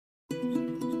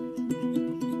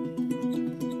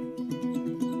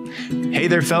Hey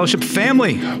there, Fellowship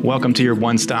family. Welcome to your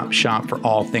one-stop shop for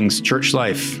all things church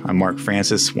life. I'm Mark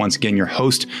Francis, once again, your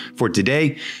host for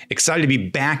today. Excited to be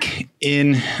back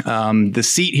in the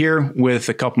seat here with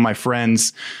a couple of my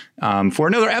friends for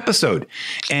another episode.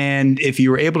 And if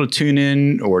you were able to tune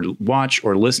in or watch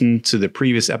or listen to the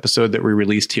previous episode that we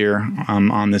released here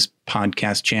on this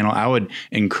podcast channel, I would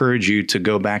encourage you to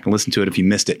go back and listen to it if you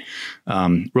missed it.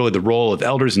 Really, the role of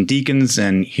elders and deacons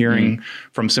and hearing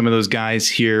from some of those guys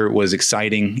here was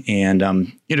exciting,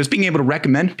 and just being able to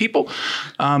recommend people.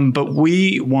 But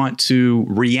we want to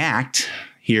react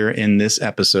here in this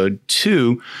episode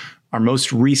to our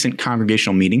most recent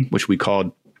congregational meeting, which we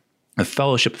called a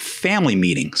Fellowship family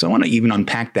meeting. So I want to even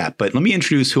unpack that. But let me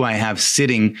introduce who I have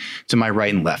sitting to my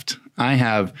right and left. I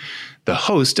have the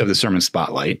host of the Sermon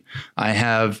Spotlight. I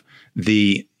have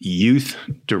the youth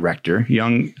director,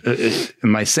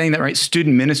 am I saying that right?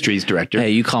 Student Ministries director.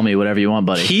 Hey, you call me whatever you want,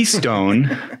 buddy.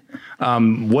 Keystone.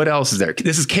 What else is there?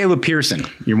 This is Caleb Pearson,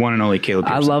 your one and only Caleb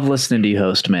Pearson. I love listening to you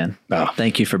host, man. Oh.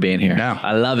 Thank you for being here. No.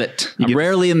 I love it. I'm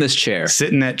rarely in this chair.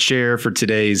 Sit in that chair for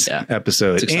today's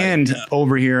episode. And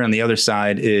over here on the other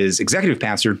side is Executive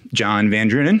Pastor John Van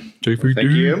Drunen.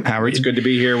 Thank you. How are you? It's good to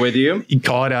be here with you. You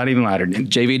call it out even louder.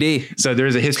 JVD. So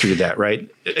there's a history to that, right?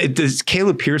 Is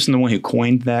Caleb Pearson the one who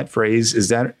coined that phrase? Is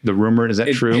that the rumor? Is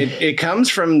that true? It comes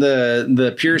from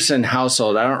the Pearson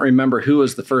household. I don't remember who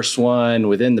was the first one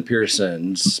within the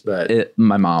Pearsons, but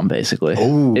My mom, basically.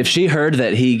 Oh. If she heard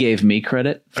that he gave me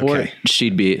credit for it,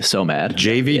 she'd be so mad.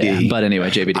 JVD. Yeah. But anyway,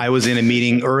 JVD. I was in a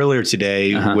meeting earlier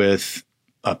today with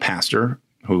a pastor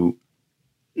who,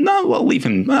 leave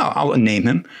him. Well, I'll name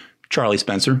him. Charlie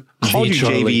Spencer. Called you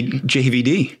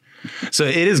JVD. So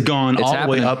it has gone all the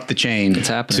way up the chain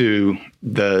to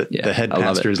the head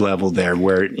pastor's level there,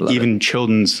 where even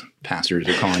children's pastors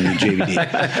are calling you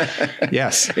JVD.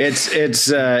 Yes,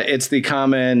 it's the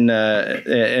common,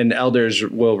 and elders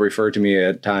will refer to me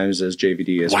at times as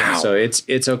JVD as well. So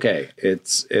it's okay.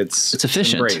 It's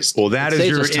efficient. Embraced. Well, that is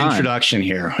your introduction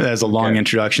here. That's a long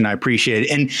introduction. I appreciate it.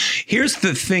 And here's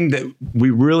the thing that we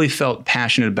really felt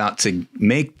passionate about to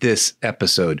make this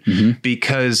episode,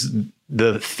 because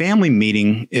the family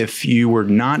meeting, if you were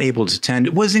not able to attend,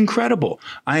 it was incredible.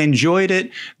 I enjoyed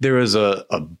it. There was a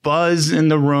buzz in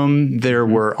the room. There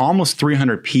were almost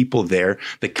 300 people there.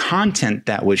 The content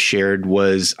that was shared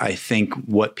was, I think,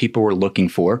 what people were looking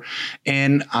for.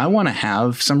 And I want to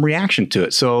have some reaction to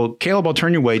it. So, Caleb, I'll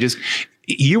turn your way.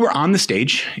 You were on the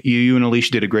stage. You and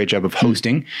Alicia did a great job of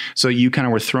hosting. So you kind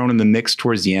of were thrown in the mix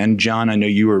towards the end. John, I know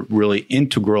you were really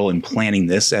integral in planning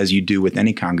this, as you do with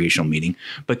any congregational meeting.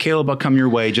 But Caleb, I'll come your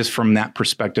way just from that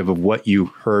perspective of what you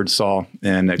heard, saw,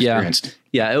 and experienced.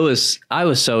 Yeah, I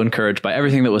was so encouraged by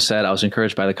everything that was said. I was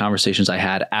encouraged by the conversations I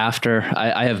had after.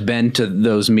 I have been to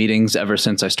those meetings ever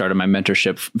since I started my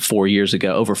mentorship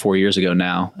over 4 years ago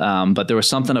now. But there was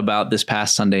something about this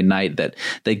past Sunday night that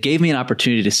gave me an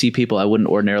opportunity to see people I wouldn't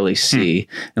ordinarily see.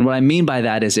 And what I mean by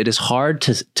that is it is hard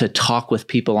to talk with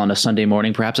people on a Sunday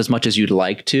morning, perhaps as much as you'd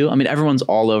like to. I mean, everyone's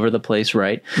all over the place,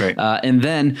 right? And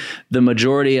then the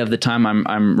majority of the time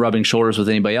I'm rubbing shoulders with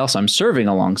anybody else, I'm serving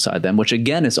alongside them, which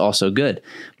again is also good.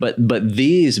 But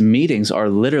these meetings are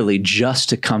literally just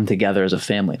to come together as a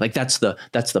family. Like that's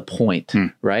the point,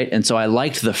 right? And so I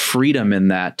liked the freedom in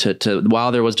that to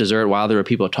while there was dessert, while there were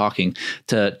people talking,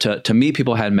 to meet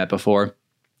people I hadn't met before,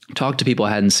 talk to people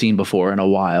I hadn't seen before in a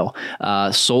while,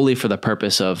 solely for the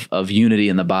purpose of unity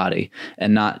in the body,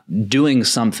 and not doing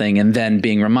something and then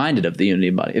being reminded of the unity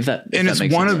of the body.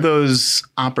 It's one of those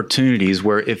opportunities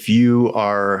where if you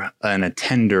are an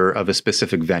attender of a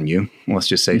specific venue, let's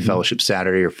just say Fellowship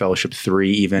Saturday or Fellowship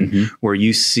 3 even, where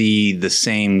you see the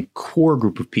same core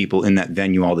group of people in that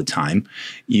venue all the time,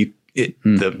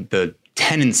 the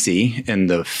tendency and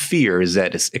the fear is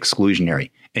that it's exclusionary,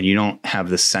 and you don't have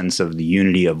the sense of the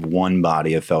unity of one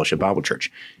body of Fellowship Bible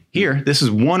Church. Here, this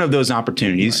is one of those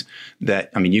opportunities that,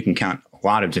 I mean, you can count a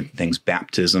lot of different things,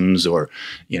 baptisms, or,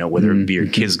 whether it be your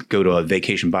kids go to a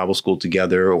vacation Bible school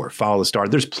together or follow the star.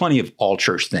 There's plenty of all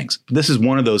church things. This is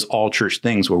one of those all church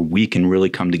things where we can really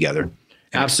come together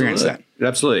and experience that.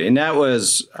 Absolutely. And that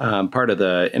was part of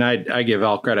and I give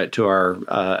all credit to our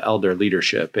elder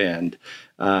leadership, and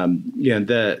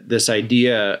this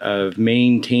idea of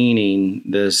maintaining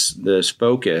this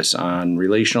focus on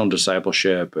relational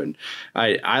discipleship. And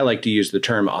I like to use the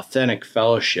term authentic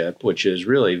fellowship, which is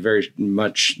really very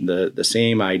much the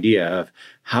same idea of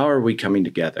how are we coming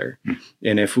together?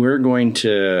 And if we're going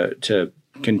to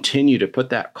continue to put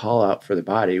that call out for the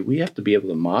body, we have to be able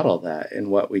to model that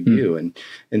in what we do.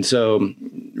 And so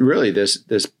really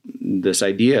this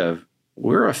idea of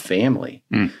we're a family.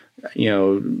 You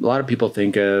know, a lot of people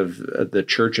think of the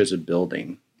church as a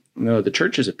building. No, the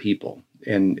church is a people,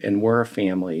 and we're a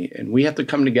family, and we have to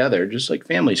come together just like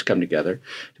families come together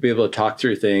to be able to talk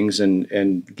through things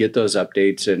and get those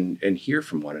updates and hear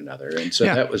from one another. And so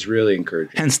that was really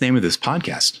encouraging. Hence the name of this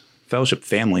podcast, Fellowship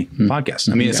Family Podcast.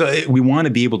 I mean, so we want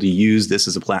to be able to use this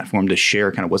as a platform to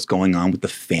share kind of what's going on with the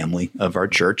family of our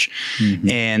church.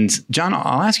 And John,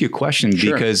 I'll ask you a question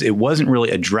because it wasn't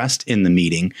really addressed in the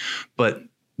meeting, but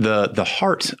the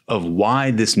heart of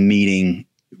why this meeting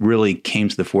really came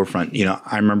to the forefront. You know,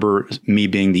 I remember me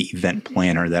being the event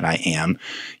planner that I am.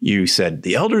 You said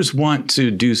the elders want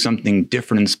to do something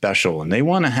different and special, and they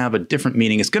want to have a different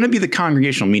meeting. It's going to be the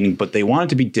congregational meeting, but they want it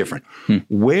to be different.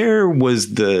 Where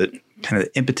was the kind of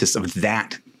the impetus of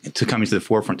that to coming to the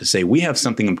forefront to say, we have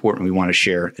something important we want to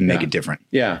share and make it different?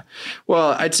 Yeah.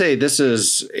 Well, I'd say this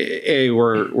is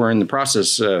we're in the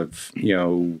process of, you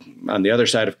know, on the other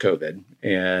side of COVID.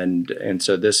 And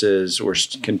so we're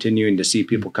continuing to see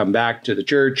people come back to the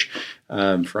church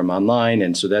from online.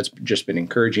 And so that's just been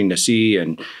encouraging to see.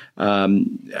 And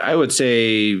I would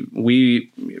say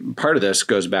part of this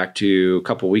goes back to a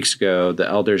couple of weeks ago, the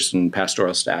elders and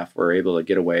pastoral staff were able to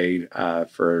get away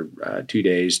for 2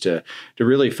 days to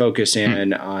really focus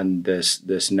in on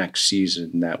this next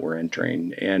season that we're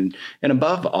entering. And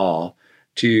above all,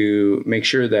 to make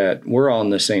sure that we're all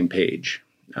on the same page.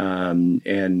 And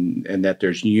that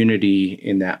there's unity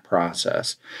in that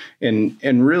process,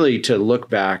 and really to look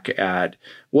back at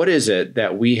what is it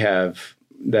that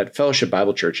that Fellowship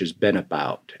Bible Church has been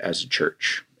about as a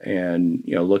church, and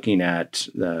you know, looking at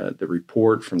the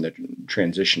report from the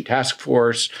Transition Task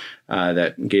Force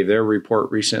that gave their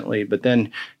report recently, but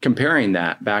then comparing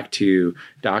that back to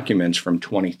documents from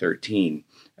 2013.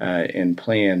 And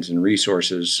plans and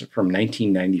resources from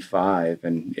 1995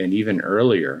 and even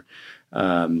earlier.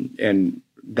 And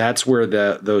that's where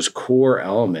those core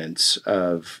elements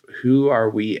of who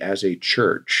are we as a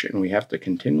church, and we have to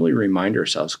continually remind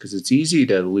ourselves, because it's easy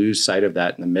to lose sight of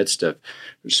that in the midst of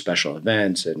special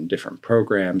events and different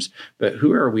programs. But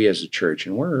who are we as a church?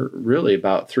 And we're really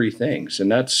about three things,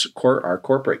 and that's our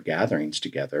corporate gatherings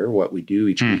together, what we do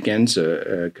each weekend,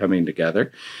 coming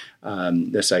together.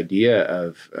 This idea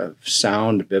of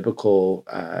sound biblical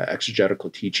exegetical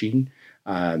teaching,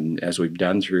 as we've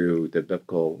done through the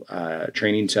Biblical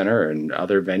Training Center and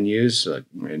other venues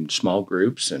in small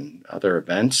groups and other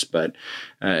events, but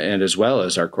and as well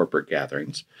as our corporate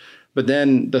gatherings. But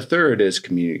then the third is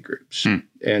community groups.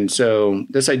 And so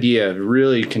this idea of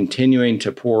really continuing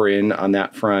to pour in on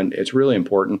that front, it's really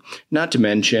important. Not to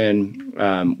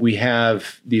mention, we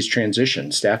have these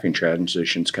staffing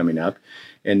transitions coming up.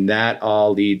 And that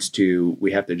all leads to,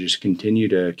 we have to just continue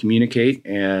to communicate.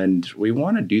 And we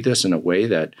want to do this in a way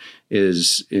that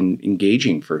is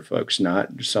engaging for folks,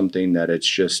 not something that it's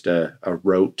just a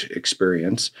rote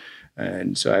experience.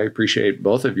 And so I appreciate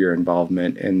both of your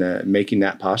involvement in making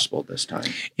that possible this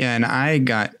time. Yeah, and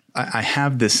I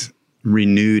have this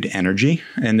renewed energy,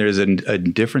 and there's a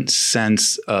different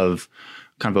sense of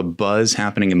kind of a buzz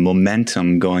happening and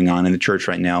momentum going on in the church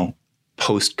right now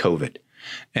post-COVID.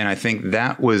 And I think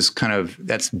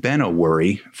that's been a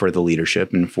worry for the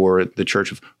leadership and for the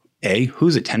church of A,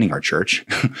 who's attending our church?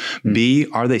 B,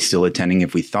 are they still attending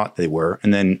if we thought they were?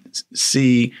 And then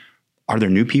C, are there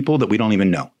new people that we don't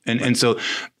even know? And so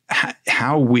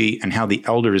how the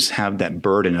elders have that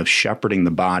burden of shepherding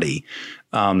the body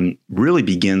really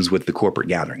begins with the corporate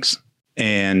gatherings.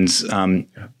 And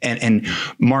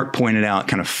Mark pointed out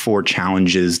kind of 4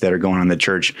 challenges that are going on in the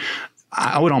church.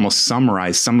 I would almost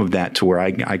summarize some of that to where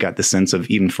I got the sense of,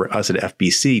 even for us at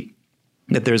FBC,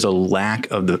 that there's a lack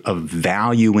of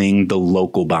valuing the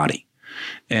local body.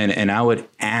 And I would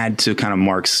add to kind of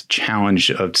Mark's challenge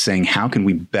of saying, how can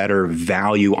we better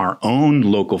value our own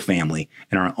local family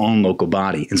and our own local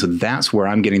body? And so that's where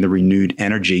I'm getting the renewed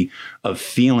energy of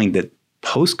feeling that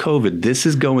post-COVID, this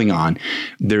is going on.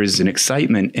 There's an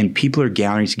excitement, and people are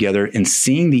gathering together and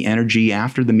seeing the energy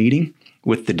after the meeting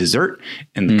with the dessert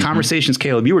and the conversations,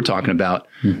 Caleb, you were talking about.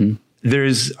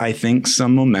 There's, I think,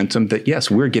 some momentum that,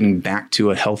 yes, we're getting back to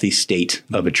a healthy state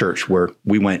of a church where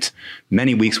we went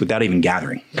many weeks without even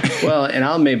gathering. Well, and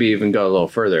I'll maybe even go a little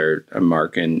further,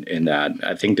 Mark, in that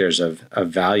I think there's a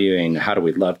valuing, how do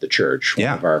we love the church? One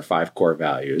of our 5 core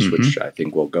values, which I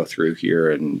think we'll go through here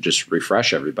and just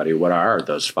refresh everybody. What are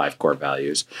those 5 core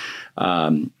values?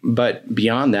 But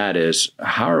beyond that is,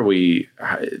 how are we,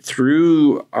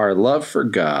 through our love for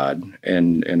God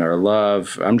and our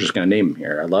love, I'm just going to name them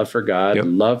here, our love for God,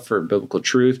 love for biblical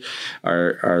truth,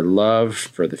 our love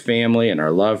for the family, and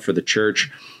our love for the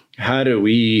church, how do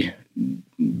we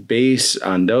base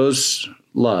on those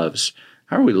loves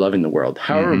how are we loving the world?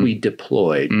 How are we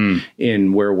deployed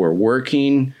in where we're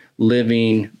working,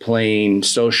 living, playing,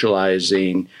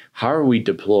 socializing? How are we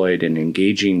deployed in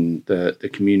engaging the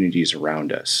communities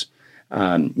around us?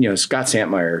 Scott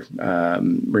Santmeyer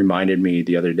reminded me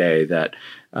the other day that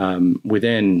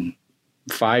within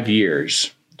 5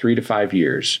 years, 3 to 5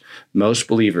 years, most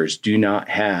believers do not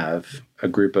have a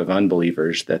group of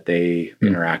unbelievers that they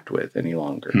interact with any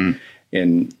longer.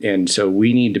 And so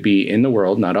we need to be in the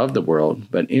world, not of the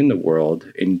world, but in the world,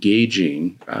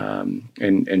 engaging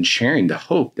and sharing the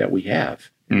hope that we have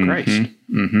in Christ.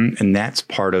 And that's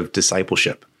part of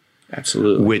discipleship.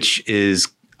 Absolutely. Which is,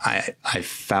 I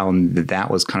found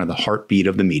that was kind of the heartbeat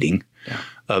of the meeting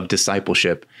of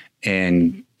discipleship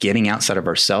and getting outside of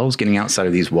ourselves, getting outside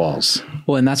of these walls.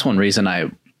 Well, and that's one reason I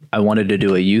wanted to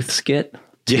do a youth skit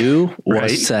too,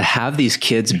 was to have these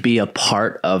kids be a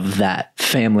part of that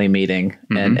family meeting.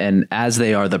 And as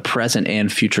they are the present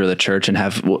and future of the church, and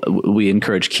we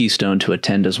encourage Keystone to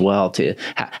attend as well. To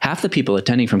half the people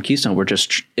attending from Keystone were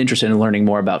just interested in learning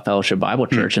more about Fellowship Bible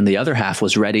Church. And the other half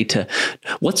was ready to,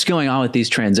 what's going on with these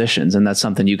transitions? And that's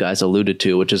something you guys alluded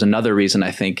to, which is another reason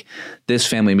I think this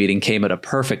family meeting came at a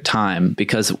perfect time,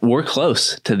 because we're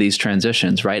close to these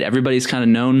transitions, right? Everybody's kind of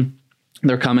known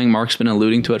they're coming. Mark's been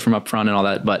alluding to it from up front and all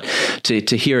that, but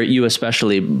to hear you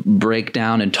especially break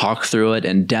down and talk through it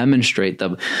and demonstrate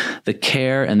the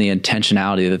care and the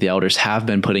intentionality that the elders have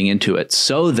been putting into it,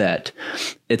 so that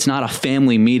it's not a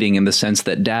family meeting in the sense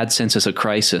that dad senses a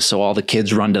crisis, so all the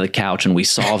kids run to the couch and we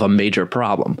solve a major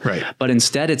problem. Right. But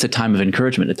instead, it's a time of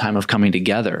encouragement, a time of coming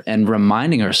together and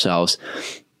reminding ourselves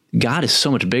God is so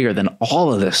much bigger than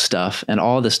all of this stuff, and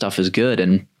all of this stuff is good.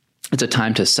 And it's a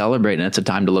time to celebrate, and it's a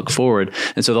time to look forward.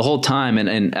 And so the whole time,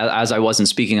 and as I wasn't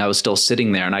speaking, I was still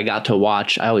sitting there, and I got to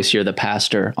watch. I always hear the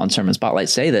pastor on Sermon Spotlight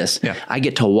say this. Yeah. I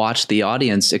get to watch the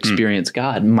audience experience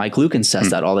God. Mike Lucan says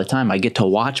that all the time. I get to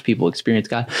watch people experience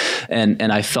God. And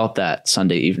I felt that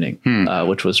Sunday evening,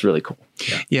 which was really cool.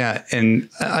 Yeah. And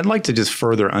I'd like to just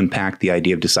further unpack the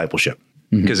idea of discipleship,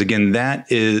 because again, that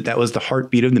was the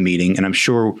heartbeat of the meeting. And I'm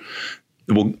sure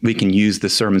we can use the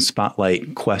Sermon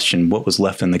Spotlight question: what was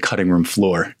left on the cutting room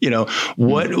floor?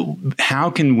 How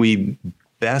can we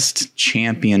best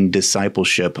champion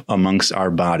discipleship amongst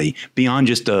our body beyond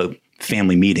just a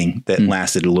family meeting that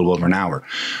lasted a little over an hour?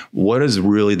 What is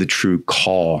really the true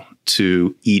call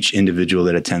to each individual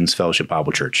that attends Fellowship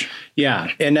Bible Church?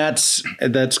 Yeah. And that's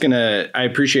I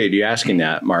appreciate you asking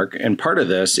that, Mark. And part of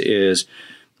this is,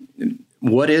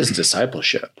 what is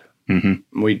discipleship?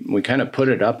 We kind of put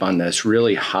it up on this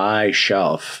really high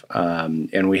shelf,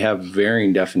 and we have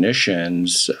varying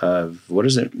definitions of what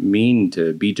does it mean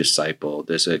to be discipled.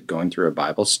 Is it going through a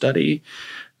Bible study?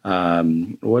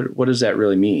 What does that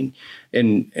really mean?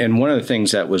 And one of the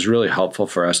things that was really helpful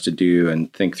for us to do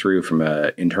and think through from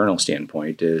an internal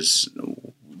standpoint is,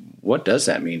 what does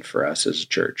that mean for us as a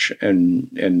church?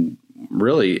 And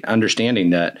really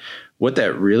understanding that what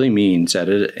that really means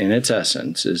in its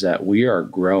essence is that we are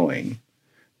growing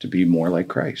to be more like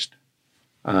Christ.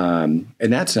 And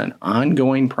that's an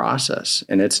ongoing process,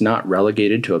 and it's not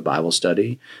relegated to a Bible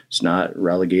study. It's not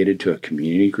relegated to a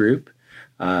community group.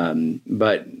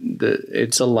 But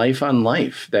it's a life on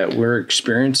life that we're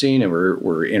experiencing, and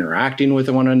we're interacting with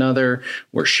one another.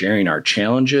 We're sharing our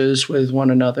challenges with one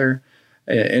another.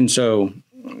 And so,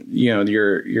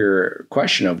 your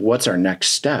question of what's our next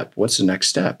step? What's the next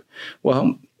step?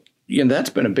 Well,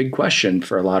 that's been a big question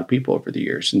for a lot of people over the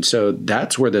years. And so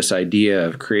that's where this idea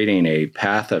of creating a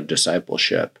path of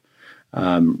discipleship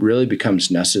really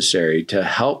becomes necessary to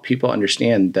help people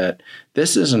understand that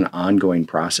this is an ongoing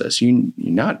process. You're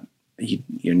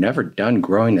never done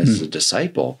growing as a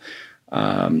disciple,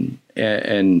 and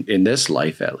in this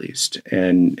life at least.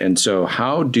 And so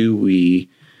how do we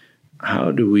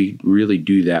really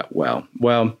do that well?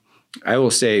 Well, I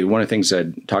will say one of the things I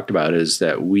talked about is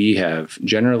that we have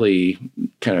generally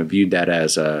kind of viewed that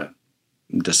as a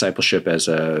discipleship as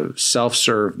a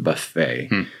self-serve buffet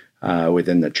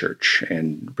within the church,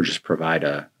 and just provide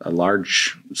a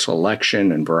large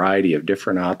selection and variety of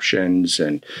different options,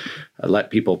 and let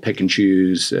people pick and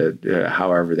choose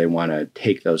however they want to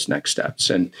take those next steps.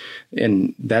 And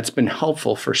that's been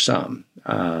helpful for some.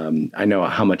 I know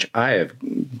how much I have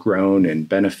grown and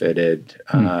benefited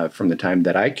from the time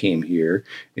that I came here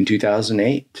in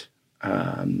 2008,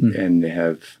 and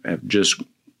have just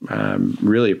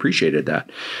really appreciated that.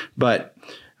 But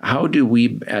how do we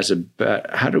do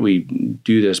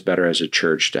this better as a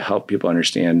church to help people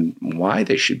understand why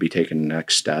they should be taking the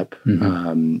next step,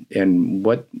 and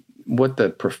what what the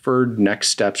preferred next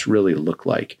steps really look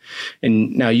like.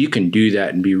 And now you can do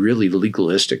that and be really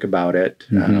legalistic about it.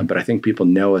 But I think people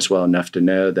know us well enough to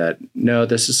know that, no,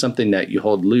 this is something that you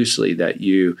hold loosely, that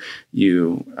you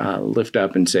lift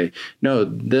up and say, no,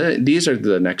 these are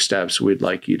the next steps we'd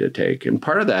like you to take. And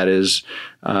part of that is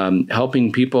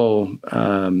helping people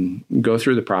go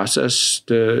through the process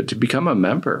to become a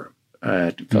member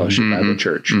at Fellowship Bible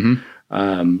Church.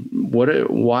 What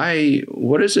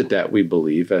is it that we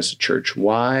believe as a church?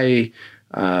 Why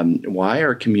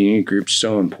are community groups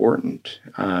so important?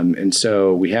 And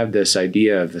so we have this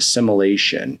idea of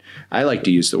assimilation. I like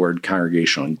to use the word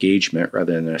congregational engagement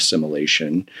rather than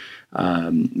assimilation.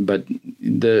 But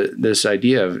this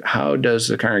idea of how does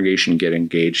the congregation get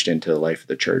engaged into the life of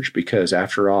the church? Because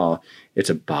after all, it's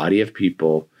a body of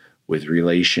people with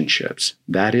relationships.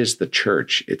 That is the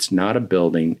church. It's not a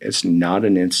building. It's not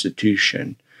an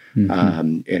institution.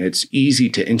 And it's easy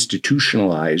to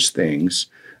institutionalize things,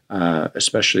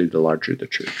 especially the larger the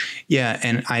church. Yeah.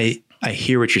 And I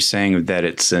hear what you're saying, that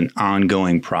it's an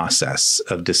ongoing process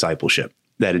of discipleship,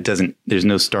 that it doesn't, there's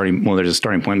no starting, well, there's a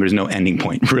starting point, but there's no ending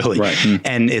point, really. Right.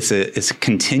 And it's a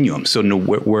continuum. So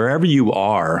wherever you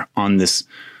are on this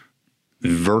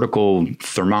vertical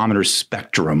thermometer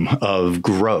spectrum of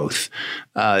growth,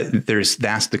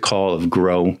 that's the call of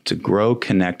to grow,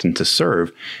 connect, and to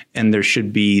serve. And there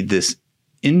should be this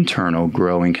internal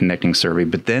growing, connecting, serving,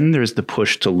 but then there's the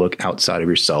push to look outside of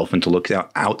yourself and to look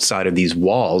outside of these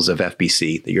walls of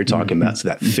FBC that you're talking about. So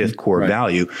that fifth core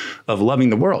value of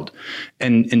loving the world.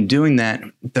 And doing that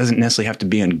doesn't necessarily have to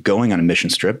be going on a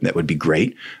mission trip. That would be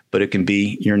great, but it can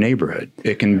be your neighborhood.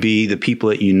 It can be the people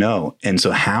that you know. And so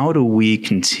how do we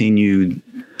continue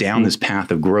down this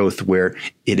path of growth where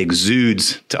it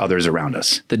exudes to others around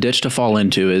us? The ditch to fall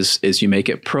into is you make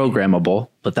it programmable,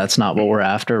 but that's not what we're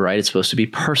after, right? It's supposed to be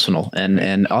personal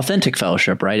and authentic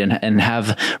fellowship, right?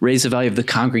 And raise the value of the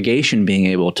congregation being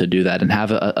able to do that and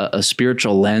have a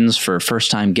spiritual lens for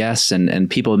first-time guests and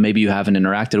people maybe you haven't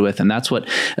interacted with. And that's what,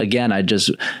 again,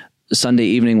 Sunday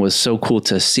evening was so cool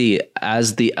to see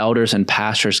as the elders and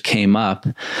pastors came up.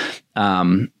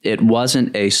 It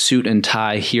wasn't a suit and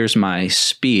tie, here's my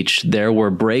speech. There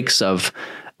were breaks of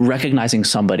recognizing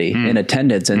somebody in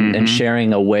attendance and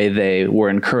sharing a way they were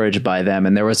encouraged by them.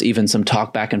 And there was even some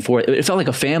talk back and forth. It felt like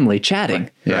a family chatting.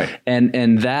 Right.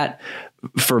 And that,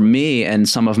 for me and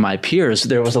some of my peers,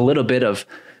 there was a little bit of,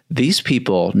 these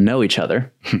people know each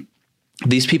other.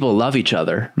 These people love each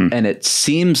other. And it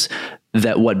seems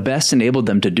that what best enabled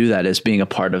them to do that is being a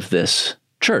part of this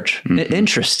church.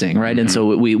 Interesting, right? And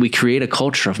so we create a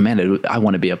culture of, man, I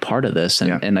want to be a part of this.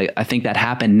 And I think that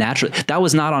happened naturally. That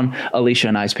was not on Alicia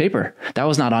and I's paper. That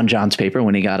was not on John's paper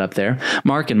when he got up there.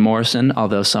 Mark and Morrison,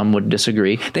 although some would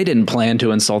disagree, they didn't plan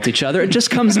to insult each other. It just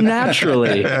comes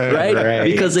naturally, right?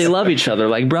 Because they love each other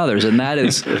like brothers. And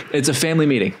it's a family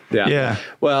meeting. Yeah.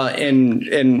 Well,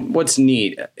 and what's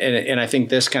neat, and I think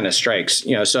this kind of strikes,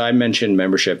 so I mentioned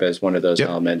membership as one of those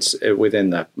elements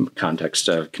within the context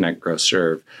of Connect, Grow,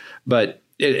 Serve. But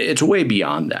it's way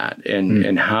beyond that.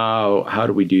 And how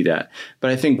do we do that?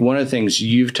 But I think one of the things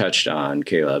you've touched on,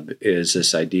 Caleb, is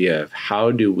this idea of how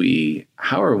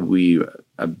are we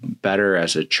better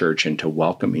as a church into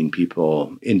welcoming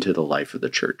people into the life of the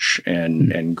church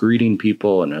and greeting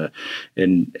people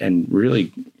and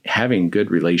really having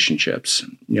good relationships.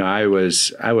 I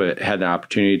had the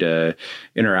opportunity to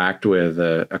interact with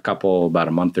a couple about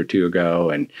a month or two ago,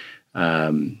 and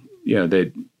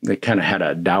they kind of had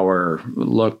a dour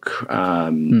look,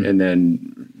 and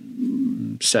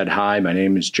then said, "Hi, my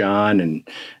name is John," and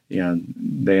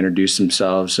they introduced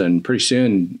themselves, and pretty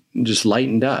soon just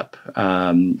lightened up,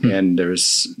 and there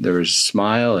was a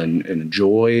smile and a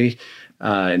joy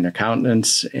in their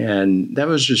countenance, and that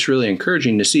was just really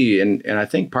encouraging to see. And I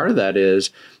think part of that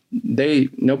is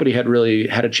nobody had really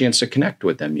had a chance to connect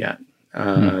with them yet,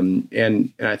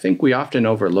 and I think we often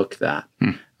overlook that.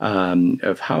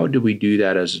 Of how do we do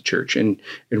that as a church? And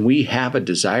we have a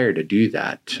desire to do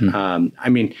that.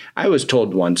 I was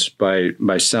told once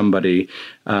by somebody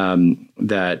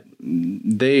that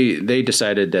they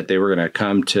decided that they were going to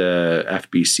come to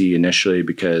FBC initially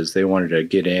because they wanted to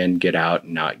get in, get out,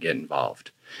 and not get involved.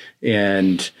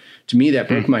 And to me, that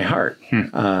broke my heart.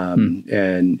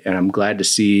 And I'm glad to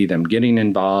see them getting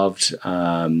involved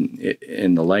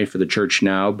in the life of the church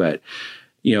now. But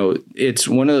it's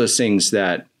one of those things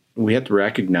that we have to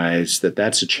recognize that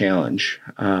that's a challenge.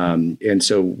 And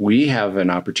so we have an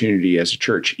opportunity as a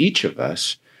church, each of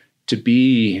us, to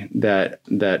be that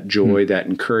joy, that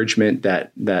encouragement,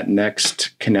 that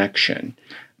next connection.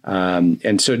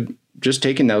 And so just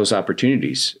taking those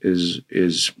opportunities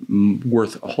is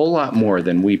worth a whole lot more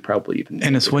than we probably even think.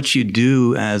 And it's what you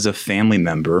do as a family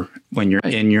member when you're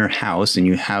in your house and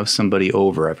you have somebody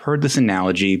over. I've heard this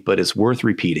analogy, but it's worth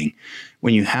repeating.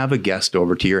 When you have a guest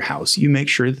over to your house, you make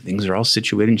sure that things are all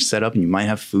situated and set up, and you might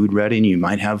have food ready, and you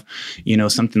might have,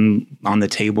 something on the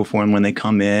table for them when they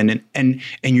come in, and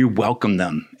you welcome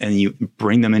them, and you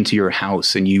bring them into your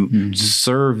house, and you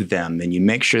serve them, and you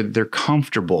make sure that they're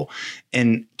comfortable.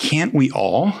 And can't we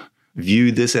all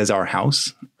view this as our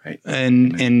house? Right.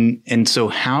 And so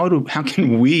how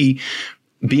can we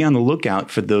be on the lookout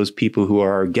for those people who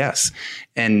are our guests?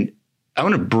 And I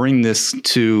want to bring this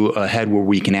to a head where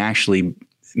we can actually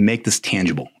make this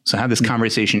tangible. So have this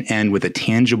conversation end with a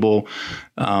tangible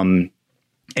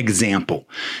example.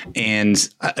 And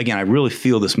again, I really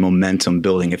feel this momentum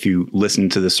building. If you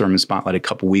listened to the Sermon Spotlight a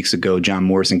couple weeks ago, John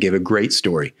Morrison gave a great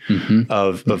story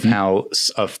of how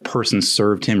a person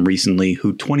served him recently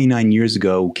who 29 years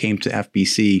ago came to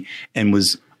FBC and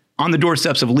was on the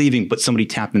doorsteps of leaving, but somebody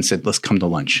tapped and said, let's come to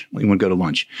lunch. We want to go to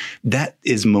lunch. That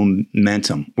is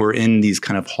momentum. We're in these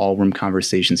kind of hall room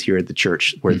conversations here at the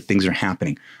church where things are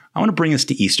happening. I want to bring us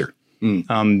to Easter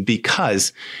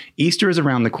because Easter is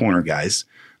around the corner, guys.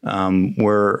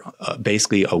 We're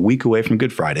basically a week away from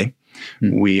Good Friday.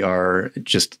 We are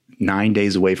just 9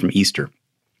 days away from Easter.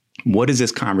 What does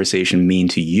this conversation mean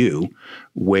to you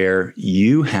where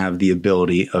you have the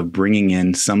ability of bringing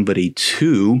in somebody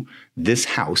to this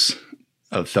house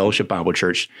of Fellowship Bible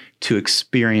Church to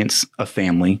experience a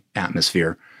family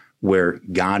atmosphere where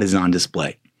God is on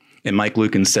display? And Mike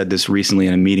Lukin said this recently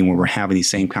in a meeting where we're having these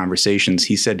same conversations.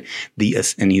 He said,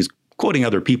 and he's quoting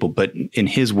other people, but in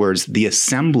his words, the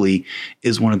assembly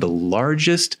is one of the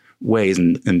largest ways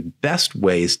and best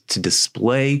ways to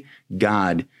display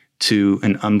God to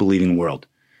an unbelieving world.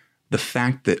 The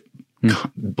fact that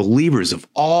believers of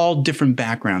all different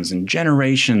backgrounds and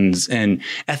generations and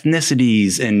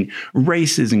ethnicities and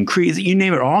races and creeds, you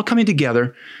name it, are all coming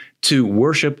together to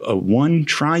worship a one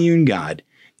triune God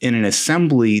in an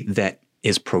assembly that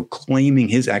is proclaiming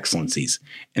his excellencies.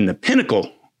 And the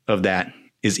pinnacle of that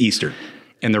is Easter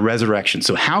and the resurrection.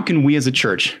 So how can we as a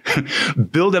church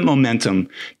build that momentum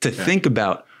to think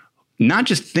about, not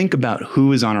just think about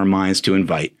who is on our minds to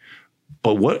invite,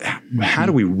 but how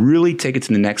do we really take it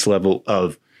to the next level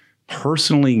of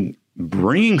personally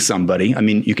bringing somebody? I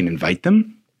mean, you can invite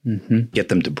them, get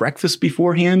them to breakfast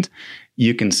beforehand.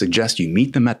 You can suggest you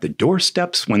meet them at the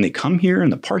doorsteps when they come here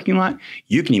in the parking lot.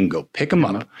 You can even go pick them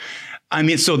up. I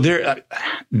mean, so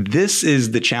this is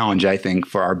the challenge, I think,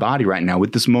 for our body right now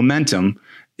with this momentum,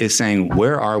 is saying,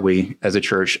 where are we as a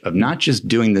church of not just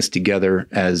doing this together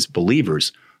as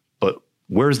believers, but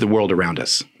where's the world around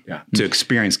us to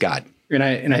experience God?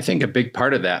 And I think a big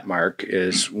part of that, Mark,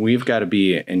 is we've got to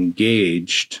be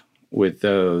engaged with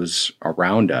those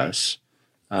around us,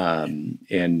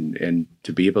 and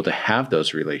to be able to have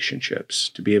those relationships,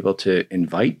 to be able to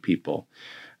invite people.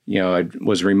 I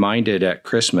was reminded at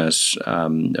Christmas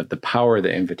of the power of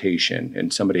the invitation,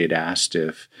 and somebody had asked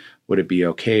would it be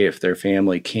okay if their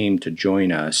family came to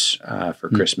join us for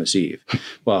Christmas Eve?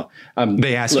 Well,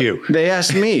 they asked you. They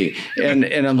asked me, and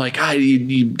I'm like,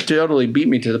 you totally beat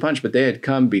me to the punch. But they had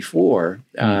come before,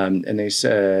 and they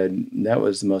said that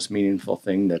was the most meaningful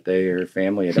thing that their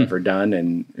family had ever done,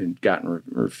 and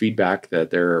gotten feedback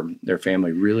that their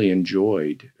family really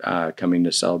enjoyed coming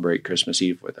to celebrate Christmas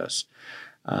Eve with us.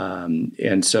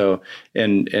 And so,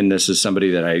 and this is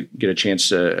somebody that I get a chance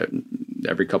to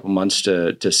every couple months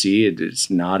to see. It's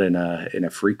not in a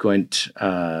frequent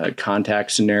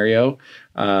contact scenario,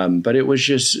 but it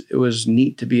was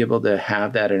neat to be able to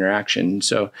have that interaction.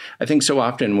 So I think so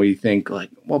often we think like,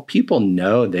 well, people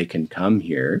know they can come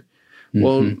here.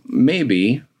 Well,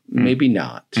 maybe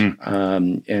not.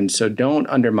 And so don't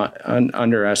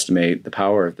underestimate the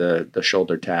power of the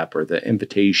shoulder tap or the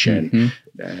invitation,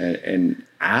 and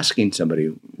asking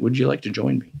somebody, would you like to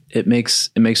join me? It makes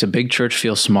a big church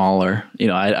feel smaller.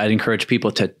 I'd encourage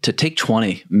people to take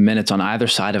 20 minutes on either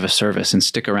side of a service and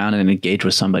stick around and engage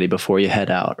with somebody before you head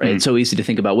out. Right? It's so easy to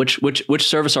think about which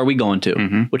service are we going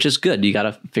to, which is good. You got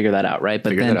to figure that out, right?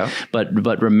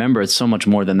 But remember, it's so much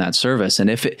more than that service. And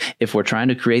if we're trying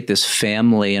to create this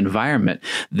family environment,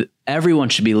 everyone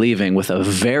should be leaving with a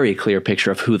very clear picture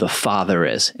of who the Father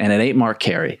is. And it ain't Mark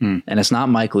Carey, and it's not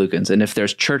Mike Lukens. And if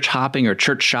there's church hopping or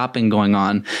church shopping going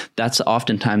on, that's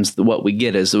oftentimes what we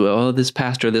get is, this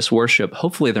pastor, this worship.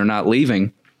 Hopefully they're not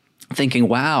leaving thinking,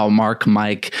 wow, Mark,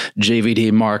 Mike,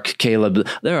 JVD, Mark, Caleb,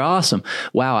 they're awesome.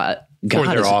 Wow.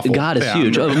 God is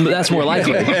huge. Oh, that's more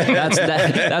likely.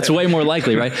 That's way more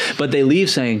likely, right? But they leave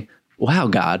saying, wow,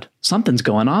 God, something's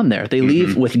going on there. They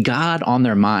leave with God on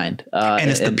their mind.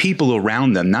 And it's the people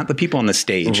around them, not the people on the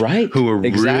stage, right? Who are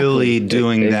really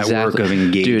doing that work of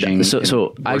engaging. Dude,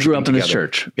 so I grew up in this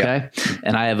church, okay? Yeah.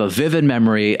 And I have a vivid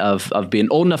memory of being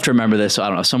old enough to remember this. So I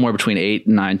don't know, somewhere between 8,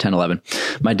 9, 10, 11.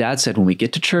 My dad said, when we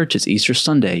get to church, it's Easter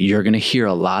Sunday, you're going to hear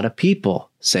a lot of people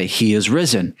say, he is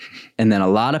risen. And then a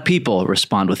lot of people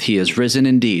respond with, he is risen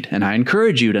indeed. And I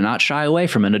encourage you to not shy away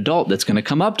from an adult that's going to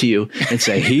come up to you and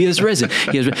say, he is risen.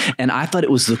 He is risen. And I thought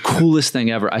it was the coolest thing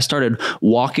ever. I started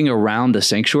walking around the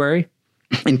sanctuary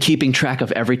and keeping track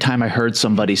of every time I heard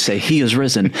somebody say, he is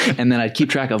risen. And then I'd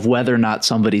keep track of whether or not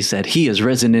somebody said, he is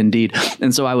risen indeed.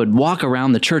 And so I would walk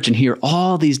around the church and hear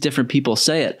all these different people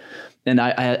say it. And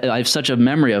I have such a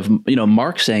memory of,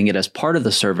 Mark saying it as part of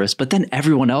the service, but then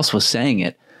everyone else was saying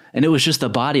it. And it was just the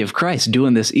body of Christ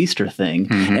doing this Easter thing.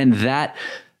 Mm-hmm. And that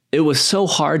it was so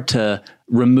hard to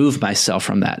remove myself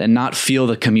from that and not feel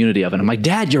the community of it. I'm like,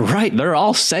 Dad, you're right. They're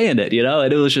all saying it,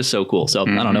 and it was just so cool. So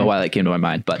I don't know why that came to my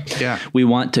mind, but we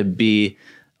want to be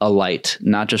a light,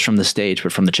 not just from the stage,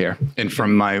 but from the chair. And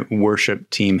from my worship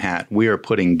team hat, we are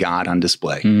putting God on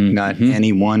display, not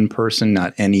any one person,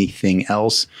 not anything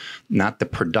else, not the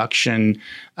production,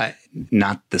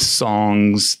 not the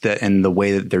songs and the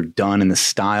way that they're done and the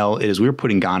style. It is, we're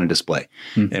putting God on display.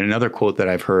 And another quote that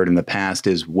I've heard in the past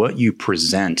is, what you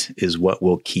present is what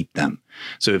will keep them.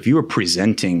 So if you are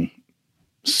presenting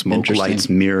smoke, lights,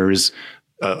 mirrors,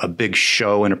 a big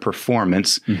show and a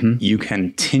performance, you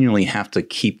continually have to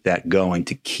keep that going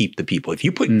to keep the people. If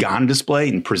you put God on display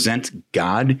and present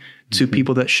God to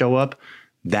people that show up,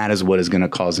 that is what is going to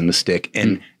cause them to stick.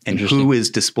 And who is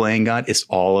displaying God? It's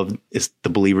the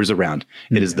believers around.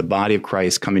 It is the body of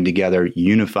Christ coming together,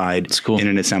 unified in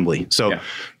an assembly. So,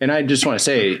 and I just want to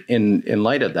say, in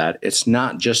light of that, it's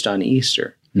not just on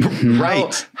Easter,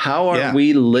 right? How are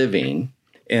we living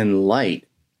in light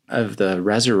of the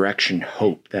resurrection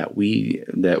hope that we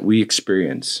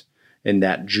experience and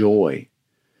that joy?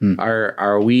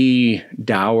 Are we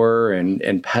dour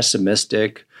and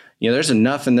pessimistic? There's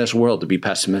enough in this world to be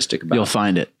pessimistic about. You'll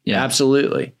find it. Yeah,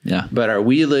 absolutely. Yeah. But are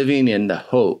we living in the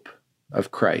hope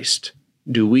of Christ?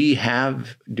 Do we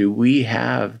have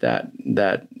that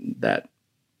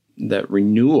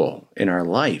renewal in our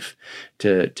life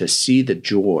to see the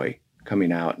joy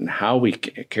coming out and how we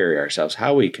carry ourselves,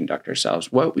 how we conduct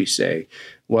ourselves, what we say,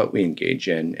 what we engage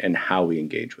in, and how we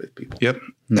engage with people? Yep,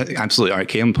 absolutely. All right,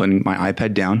 Kay, I'm putting my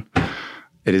iPad down.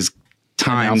 It is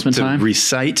time to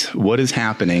recite what is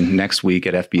happening next week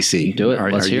at FBC. Do it.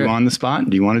 Let's hear it. Are you on the spot?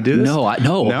 Do you want to do this? No. I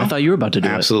thought you were about to do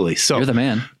it. Absolutely. So you're the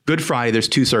man. Good Friday, there's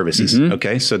 2 services.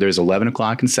 Okay, so there's 11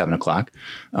 o'clock and 7 o'clock.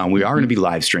 We are going to be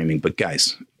live streaming, but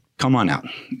guys, come on out.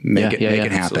 Make it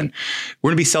happen. Absolutely.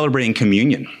 We're going to be celebrating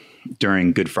communion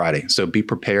during Good Friday. So be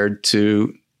prepared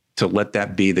to let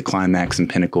that be the climax and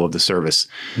pinnacle of the service,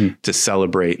 to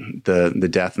celebrate the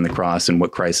death and the cross and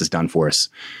what Christ has done for us.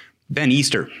 Then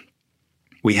Easter,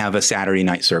 we have a Saturday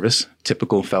night service,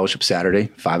 typical fellowship Saturday,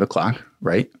 5 o'clock,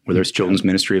 right? Where there's children's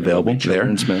ministry available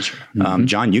children's there. Ministry.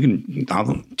 John,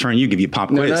 I'll turn you, give you a pop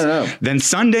quiz. No. Then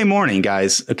Sunday morning,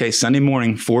 guys. Okay, Sunday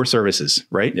morning, 4 services,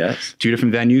 right? Yes. 2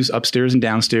 different venues, upstairs and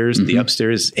downstairs. The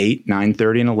upstairs is 8,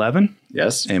 9:30, and 11.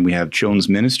 Yes. And we have children's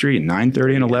ministry at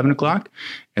 9:30 and 11 o'clock.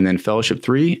 And then fellowship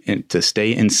 3, and to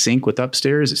stay in sync with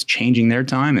upstairs, is changing their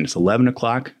time, and it's 11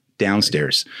 o'clock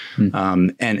downstairs.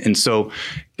 And so,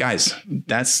 guys,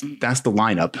 that's the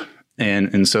lineup.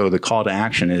 And so the call to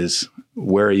action is,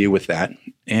 where are you with that?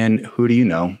 And who do you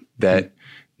know that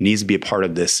needs to be a part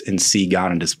of this and see God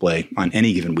on display on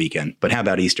any given weekend? But how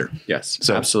about Easter? Yes,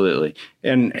 so, absolutely.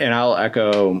 And I'll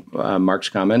echo Mark's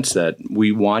comments that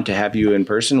we want to have you in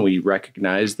person. We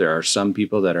recognize there are some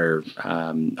people that are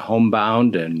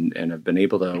homebound and have been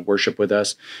able to worship with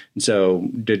us. And so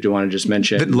did you want to just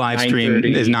mention the live stream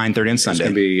is 9:30 on Sunday.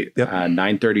 It's going to be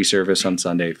 9:30 service on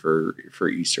Sunday for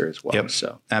Easter as well. Yep.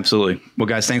 So absolutely. Well,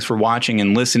 guys, thanks for watching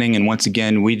and listening. And once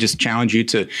again, we just challenge you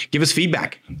to give us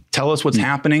feedback. Tell us what's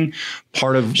happening.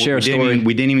 Part of share what a story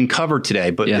we didn't even cover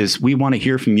today, but is we want to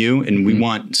hear from you, and we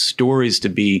want stories to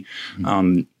be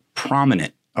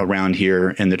prominent around here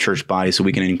in the church body so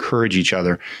we can encourage each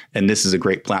other. And this is a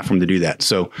great platform to do that.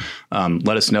 So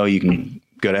let us know. You can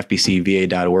go to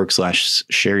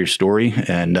fbcva.org/share your story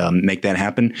and make that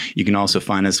happen. You can also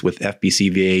find us with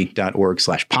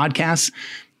fbcva.org/podcasts.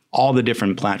 All the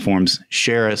different platforms.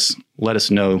 Share us. Let us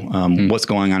know what's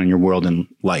going on in your world and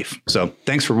life. So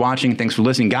thanks for watching. Thanks for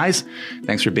listening, guys.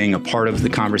 Thanks for being a part of the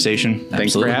conversation.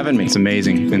 Thanks for having me. It's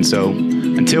amazing. And so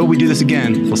until we do this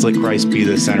again, let's let Christ be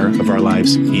the center of our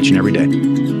lives each and every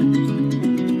day.